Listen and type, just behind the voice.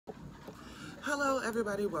Hello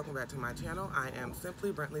everybody, welcome back to my channel. I am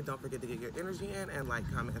Simply Brentley. Don't forget to get your energy in and like,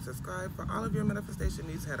 comment, and subscribe. For all of your manifestation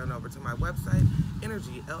needs, head on over to my website,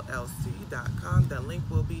 energyllc.com. The link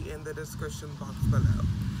will be in the description box below.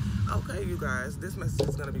 Okay, you guys, this message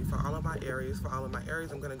is going to be for all of my Aries. For all of my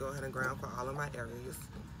Aries, I'm going to go ahead and ground for all of my Aries.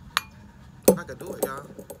 If I could do it, y'all.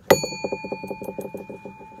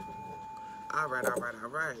 Alright.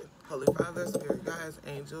 Holy Father, Spirit Guides,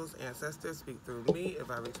 Angels, Ancestors, speak through me. If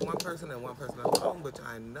I reach one person and one person alone, which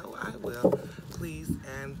I know I will, please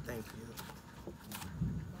and thank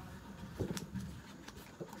you.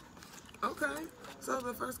 Okay, so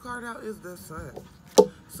the first card out is the Sun.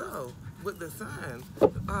 So, with the Sun,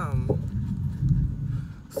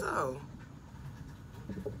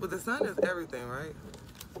 with the Sun is everything, right?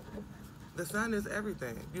 The Sun is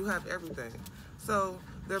everything. You have everything. So,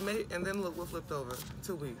 and then look what flipped over,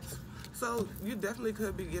 2 weeks. So you definitely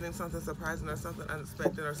could be getting something surprising or something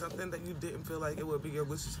unexpected or something that you didn't feel like it would be your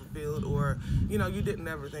wishes fulfilled, or, you know, you didn't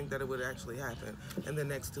ever think that it would actually happen in the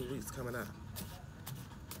next 2 weeks coming up.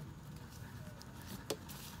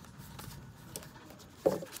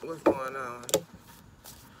 What's going on?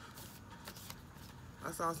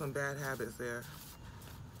 I saw some bad habits there.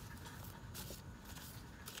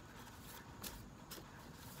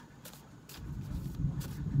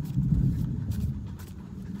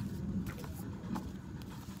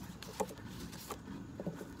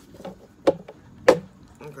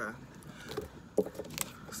 Okay.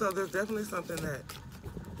 So there's definitely something that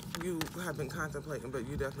you have been contemplating, but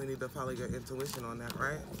you definitely need to follow your intuition on that,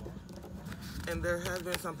 right? And there has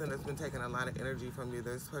been something that's been taking a lot of energy from you.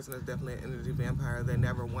 This person is definitely an energy vampire. They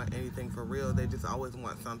never want anything for real. They just always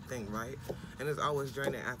want something, right? And it's always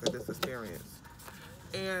draining after this experience.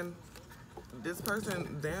 And this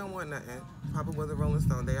person, they don't want nothing. Probably was a Rolling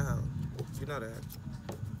Stone. They a hoe. You know that.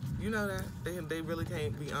 You know that. They really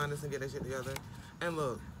can't be honest and get their shit together. And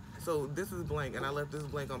look, so this is blank, and I left this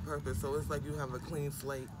blank on purpose. So it's like you have a clean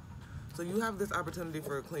slate. So you have this opportunity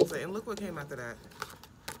for a clean slate. And look what came after that.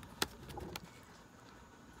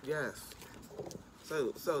 Yes.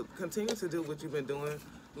 So continue to do what you've been doing.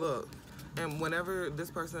 Look, and whenever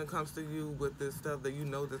this person comes to you with this stuff that you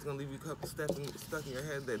know that's going to leave you stuck in your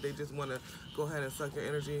head, that they just want to go ahead and suck your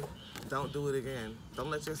energy, don't do it again.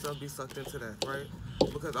 Don't let yourself be sucked into that, right?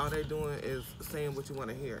 Because all they're doing is saying what you want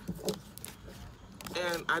to hear.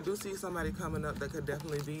 And I do see somebody coming up that could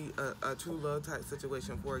definitely be a true love type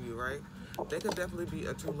situation for you, right? They could definitely be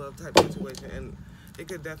a true love type situation, and it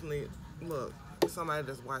could definitely, look, somebody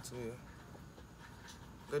that's watching you.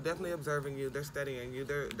 They're definitely observing you. They're studying you.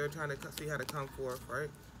 They're trying to see how to come forth, right?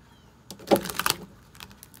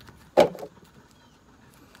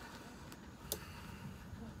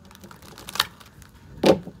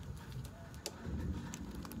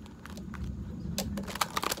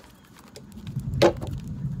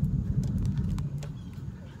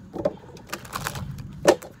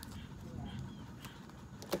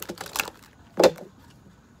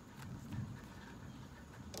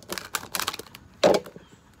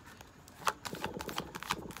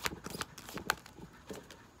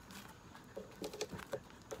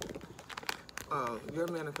 Oh, you're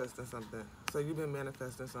manifesting something. So you've been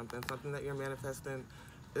manifesting something. Something that you're manifesting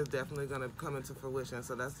is definitely going to come into fruition.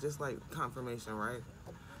 So that's just like confirmation, right?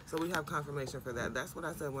 So we have confirmation for that. That's what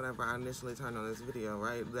I said whenever I initially turned on this video,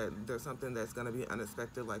 right? That there's something that's going to be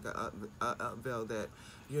unexpected, like a upveil that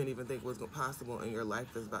you didn't even think was possible in your life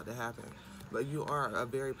that's about to happen. But you are a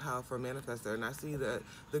very powerful manifester. And I see that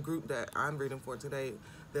the group that I'm reading for today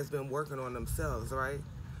that's been working on themselves, right?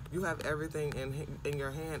 You have everything in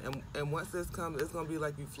your hand, and once this comes, it's gonna be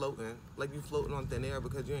like you floating on thin air,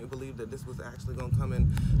 because you ain't believe that this was actually gonna come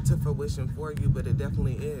into fruition for you, but it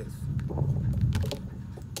definitely is.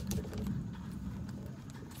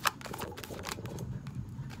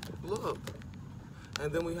 Look,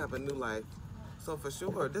 and then we have a new life. So for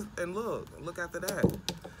sure, and look after that.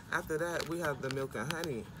 After that, we have the milk and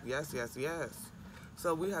honey. Yes.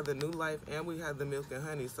 So we have the new life and we have the milk and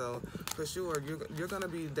honey. So for sure, you're gonna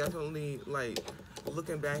be definitely like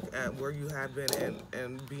looking back at where you have been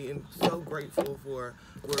and being so grateful for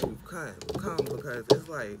where you've come, because it's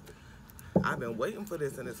like, I've been waiting for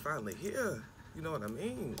this and it's finally here. You know what I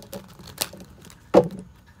mean?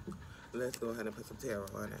 Let's go ahead and put some tarot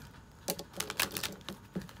on it.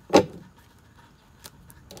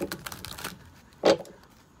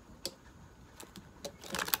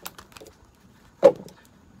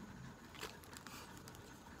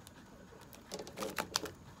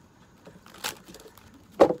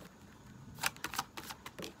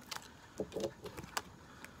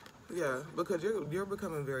 Yeah, because you're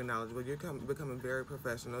becoming very knowledgeable. You're becoming very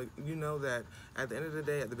professional. You know that at the end of the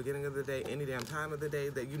day, at the beginning of the day, any damn time of the day,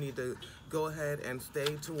 that you need to go ahead and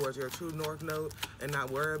stay towards your true north node and not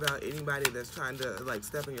worry about anybody that's trying to like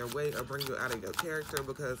step in your way or bring you out of your character,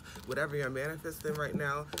 because whatever you're manifesting right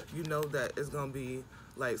now, you know that it's going to be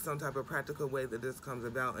like some type of practical way that this comes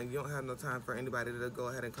about, and you don't have no time for anybody to go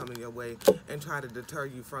ahead and come in your way and try to deter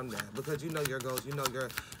you from that, because you know your goals, you know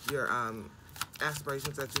your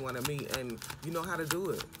aspirations that you want to meet, and you know how to do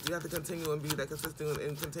it. You have to continue and be that consistent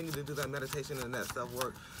and continue to do that meditation and that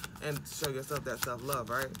self-work and show yourself that self-love,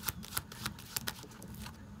 right?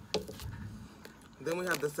 Then we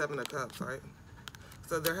have the Seven of Cups, right?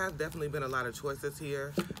 So there have definitely been a lot of choices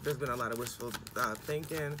here. There's been a lot of wishful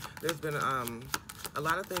thinking. There's been a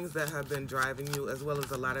lot of things that have been driving you, as well as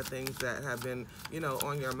a lot of things that have been, you know,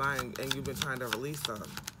 on your mind, and you've been trying to release them.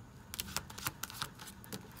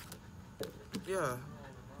 Yeah,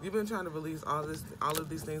 you've been trying to release all of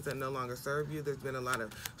these things that no longer serve you. There's been a lot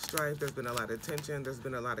of strife. There's been a lot of tension. There's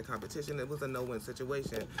been a lot of competition. It was a no-win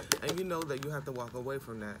situation, and you know that you have to walk away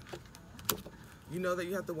from that. You know that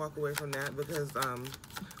you have to walk away from that, because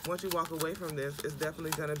once you walk away from this, it's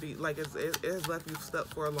definitely going to be, like, it has left you stuck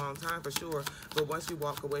for a long time, for sure. But once you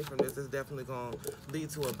walk away from this, it's definitely going to lead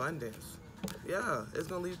to abundance. Yeah, it's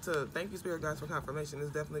going to lead to, thank you, Spirit Guides, for confirmation.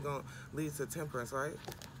 It's definitely going to lead to temperance, right?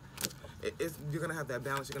 You're going to have that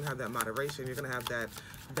balance. You're going to have that moderation. You're going to have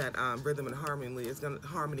that rhythm and harmony. It's going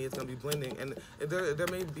to be blending. And there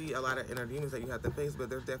may be a lot of inner demons that you have to face,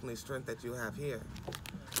 but there's definitely strength that you have here.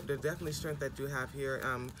 There's definitely strength that you have here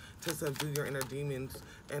to subdue your inner demons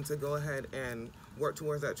and to go ahead and work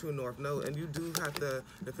towards that true north node. And you do have to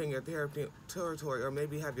defend your territory, or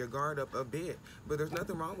maybe have your guard up a bit. But there's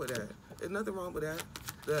nothing wrong with that. There's nothing wrong with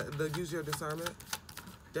that. Use your discernment.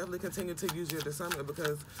 Definitely continue to use your discernment,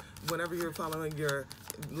 because whenever you're following your,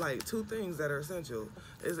 like, two things that are essential,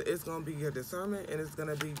 it's going to be your discernment, and it's going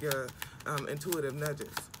to be your intuitive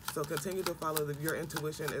nudges. So continue to follow your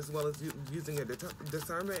intuition as well as using your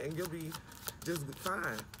discernment, and you'll be just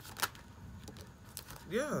fine.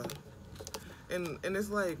 Yeah. And it's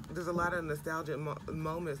like, there's a lot of nostalgic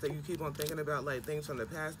moments that you keep on thinking about, like things from the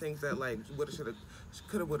past, things that like woulda, shoulda,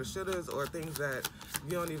 coulda, woulda, shouldas, or things that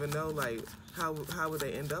you don't even know, like how would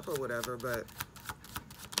they end up or whatever. But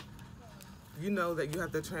you know that you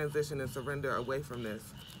have to transition and surrender away from this.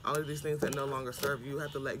 All of these things that no longer serve you, you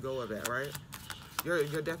have to let go of that, right? You're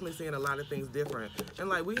definitely seeing a lot of things different. And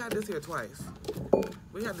like, we had this here twice.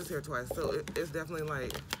 We had this here twice. So it's definitely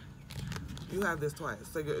like, you have this twice.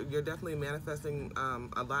 So you're definitely manifesting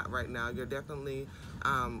a lot right now. You're definitely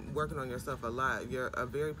working on yourself a lot. You're a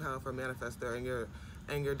very powerful manifester,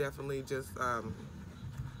 and you're definitely just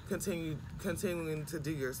continuing to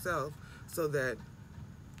do yourself, so that,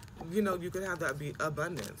 you know, you could have that be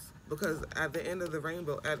abundance. Because at the end of the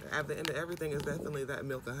rainbow, at the end of everything, is definitely that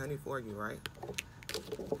milk and honey for you, right?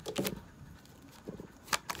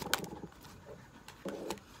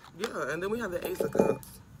 Yeah, and then we have the Ace of Cups.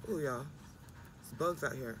 Ooh, y'all. It's bugs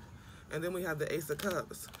out here. And then we have the Ace of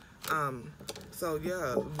Cups. So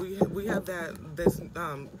yeah, we have this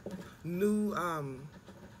new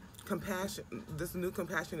compassion, this new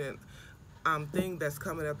compassionate thing that's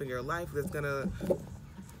coming up in your life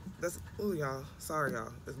ooh, y'all, sorry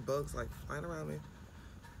y'all, there's bugs like flying around me.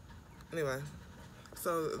 Anyway,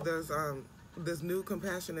 so there's this new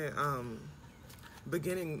compassionate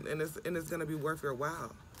beginning, and it's gonna be worth your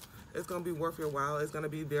while. It's gonna be worth your while. It's gonna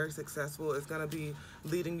be very successful. It's gonna be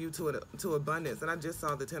leading you to abundance. And I just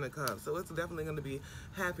saw the Ten of Cups, so it's definitely gonna be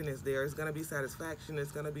happiness there. It's gonna be satisfaction.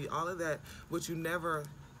 It's gonna be all of that which you never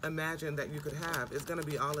imagined that you could have. It's gonna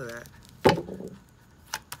be all of that.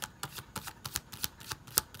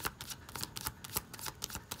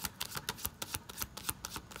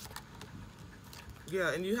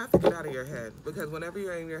 Yeah, and you have to get out of your head, because whenever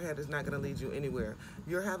you're in your head, it's not going to lead you anywhere.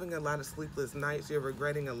 You're having a lot of sleepless nights. You're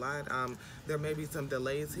regretting a lot. There may be some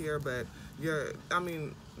delays here, but you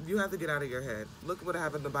have to get out of your head. Look what I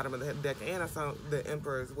have at the bottom of the deck, and I saw the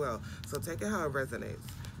Emperor as well. So take it how it resonates.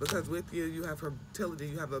 Because with you, you have fertility,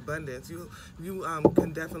 you have abundance. You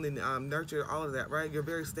can definitely nurture all of that, right? You're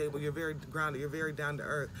very stable, you're very grounded, you're very down to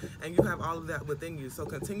earth, and you have all of that within you. So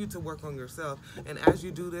continue to work on yourself. And as you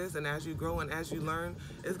do this, and as you grow, and as you learn,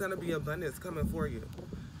 it's going to be abundance coming for you.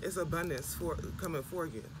 It's abundance coming for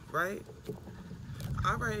you, right?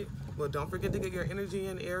 All right. Well, don't forget to get your energy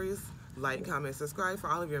in, Aries. Like, comment, subscribe. For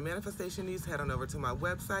all of your manifestation needs, head on over to my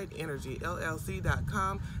website,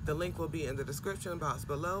 energyllc.com. The link will be in the description box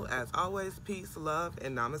below. As always, peace, love,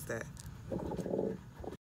 and namaste.